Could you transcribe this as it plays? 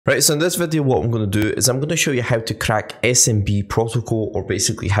Right, so in this video, what I'm going to do is I'm going to show you how to crack SMB protocol, or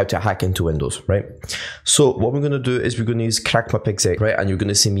basically how to hack into Windows, right? So what we're going to do is we're going to use crackmap.exec, right? And you're going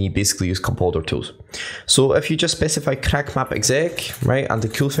to see me basically use a couple other tools. So if you just specify crackmap.exec, right? And the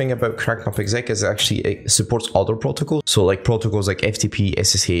cool thing about crackmap.exec is actually it supports other protocols. So like protocols like FTP,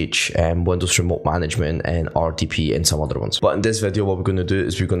 SSH, Windows Remote Management, and RDP, and some other ones. But in this video, what we're going to do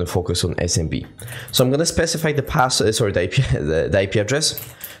is we're going to focus on SMB. So I'm going to specify the IP address.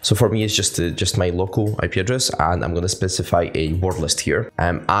 So for me, it's just my local IP address, and I'm going to specify a word list here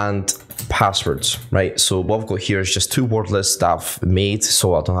and passwords, right? So what I've got here is just two word lists that I've made,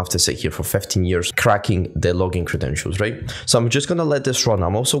 so I don't have to sit here for 15 years cracking the login credentials, right? So I'm just going to let this run.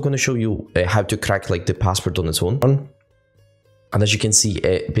 I'm also going to show you how to crack like the password on its own. And as you can see,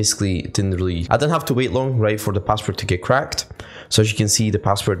 it basically I didn't have to wait long, right, for the password to get cracked. So as you can see, the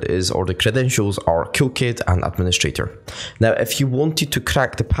password is, or the credentials are CoolKid and administrator. Now, if you wanted to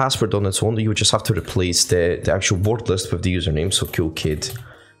crack the password on its own, you would just have to replace the actual word list with the username, so CoolKid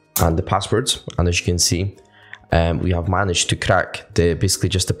and the passwords. And as you can see, we have managed to crack basically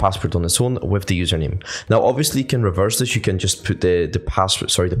just the password on its own with the username. Now, obviously, you can reverse this. You can just put the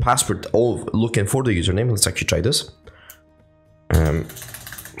password looking for the username. Let's actually try this.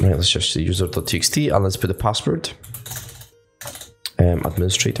 Right, let's just say user.txt, and let's put the password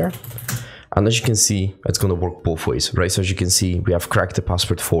administrator. And as you can see, it's going to work both ways, right? So as you can see, we have cracked the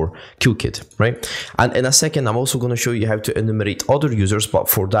password for CoolKid, right? And in a second, I'm also going to show you how to enumerate other users, but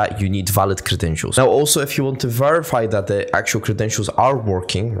for that, you need valid credentials. Now, also, if you want to verify that the actual credentials are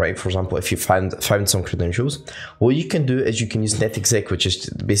working, right? For example, if you found some credentials, what you can do is you can use Netexec, which is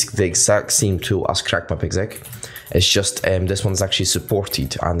basically the exact same tool as crackmap.exec. It's just this one's actually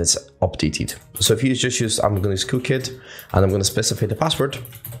supported and it's updated. So if you just use, I'm going to use CoolKid, and I'm going to specify the password.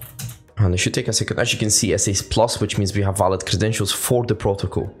 And it should take a second. As you can see, it says plus, which means we have valid credentials for the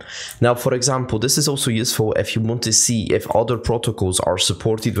protocol. Now, for example, this is also useful if you want to see if other protocols are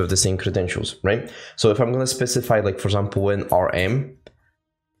supported with the same credentials, right? So if I'm going to specify, like, for example, in RM,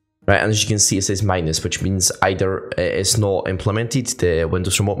 right, and as you can see, it says minus, which means either it's not implemented, the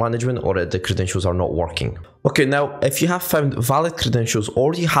Windows Remote Management, or the credentials are not working. Okay, now, if you have found valid credentials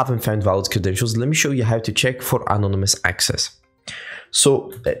or you haven't found valid credentials, let me show you how to check for anonymous access.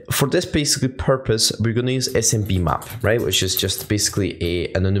 So for this basically purpose, we're going to use SMB map, right? Which is just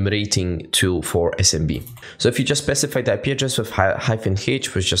basically an enumerating tool for SMB. So if you just specify the IP address with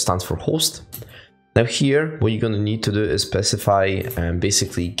 -h, which just stands for host. Now here, what you're going to need to do is specify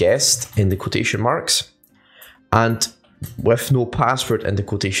basically guest in the quotation marks, and with no password in the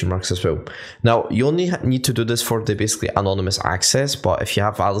quotation marks as well. Now, you only need to do this for the basically anonymous access, but if you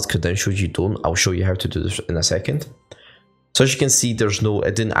have valid credentials, you don't. I'll show you how to do this in a second. So as you can see,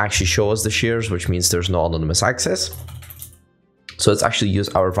 it didn't actually show us the shares, which means there's no anonymous access. So let's actually use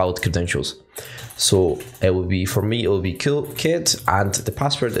our valid credentials. So it will be, for me, it will be CoolKid, and the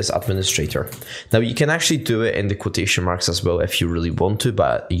password is administrator. Now you can actually do it in the quotation marks as well if you really want to,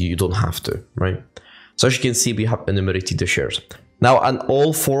 but you don't have to, right? So as you can see, we have enumerated the shares. Now, and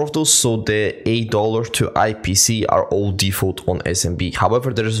all four of those, so the $8 to IPC, are all default on SMB.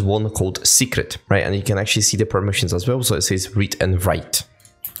 However, there is one called secret, right? And you can actually see the permissions as well. So it says read and write.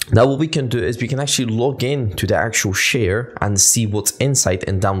 Now, what we can do is we can actually log in to the actual share and see what's inside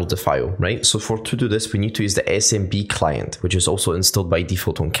and download the file, right? So to do this, we need to use the SMB client, which is also installed by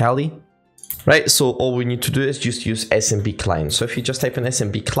default on Kali. Right, so all we need to do is just use SMB client. So if you just type in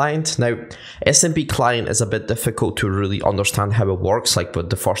SMB client, now SMB client is a bit difficult to really understand how it works, like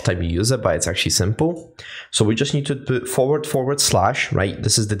but the first time you use it, but it's actually simple. So we just need to put // right?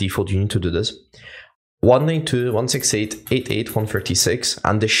 This is the default, you need to do this. 192.168.88.136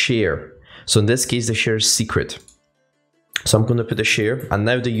 and the share. So in this case, the share is secret. So I'm going to put the share, and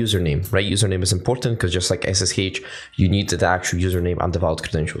now the username, right? Username is important because just like SSH, you need the actual username and the valid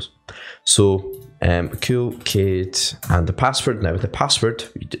credentials. So CoolKid and the password. Now the password,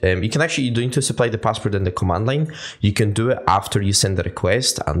 you can actually, you don't need to supply the password in the command line. You can do it after you send the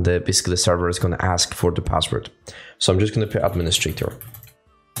request, and basically the server is going to ask for the password. So I'm just going to put administrator.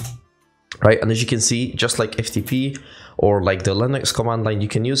 Right, and as you can see, just like FTP or like the Linux command line, you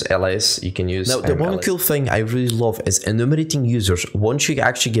can use ls, you can use... Now, the one cool thing I really love is enumerating users. Once you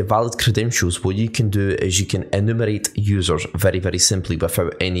actually get valid credentials, what you can do is you can enumerate users very, very simply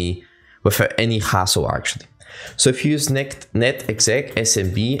without any hassle, actually. So if you use Netexec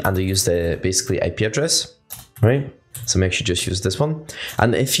SMB and they use the basically IP address, right? So make sure you just use this one.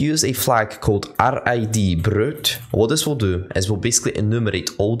 And if you use a flag called RID brute, what this will do is we'll basically enumerate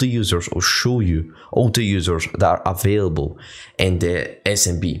all the users or show you all the users that are available in the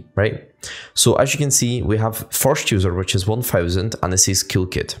SMB, right? So as you can see, we have first user, which is 1000, and it says kill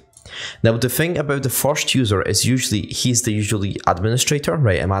kit. Now, the thing about the first user is usually he's the usually administrator,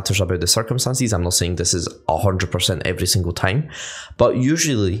 right? It matters about the circumstances. I'm not saying this is 100% every single time, but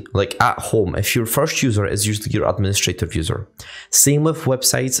usually, like at home, if your first user is usually your administrative user. Same with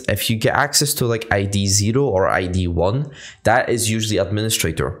websites. If you get access to like ID 0 or ID 1, that is usually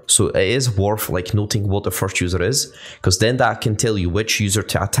administrator. So it is worth like noting what the first user is, because then that can tell you which user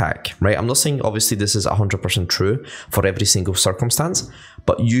to attack, right? I'm not saying obviously this is 100% true for every single circumstance,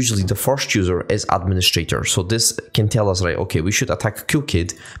 but usually the first user is administrator. So this can tell us, right, okay, we should attack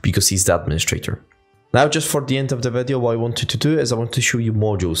QKid because he's the administrator. Now, just for the end of the video, what I wanted to do is I want to show you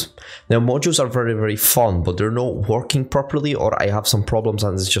modules. Now, modules are very, very fun, but they're not working properly, or I have some problems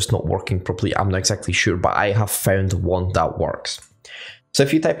and it's just not working properly. I'm not exactly sure, but I have found one that works. So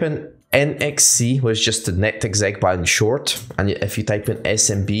if you type in NXC, which is just the Netexec but in short, and if you type in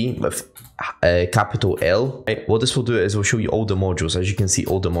SMB with capital L, right, what this will do is we'll show you all the modules. As you can see,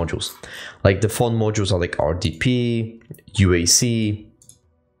 all the modules, like the fun modules are like RDP, UAC,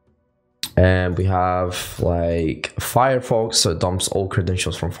 and we have like Firefox, so it dumps all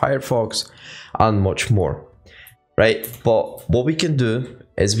credentials from Firefox, and much more, right? But what we can do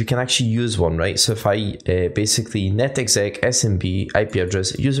is we can actually use one, right? So if I basically Netexec SMB IP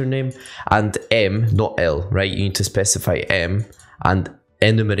address username and M, not L, right? You need to specify M, and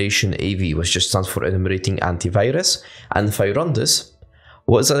Enumeration AV, which just stands for Enumerating Antivirus. And if I run this,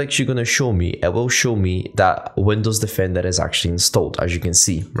 what is it actually going to show me? It will show me that Windows Defender is actually installed, as you can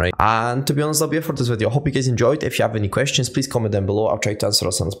see, right? And to be honest, that'll be it for this video. I hope you guys enjoyed. If you have any questions, please comment down below. I'll try to answer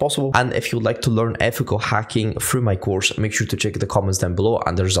as soon as possible. And if you'd like to learn ethical hacking through my course, make sure to check the comments down below,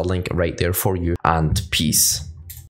 and there's a link right there for you. And peace.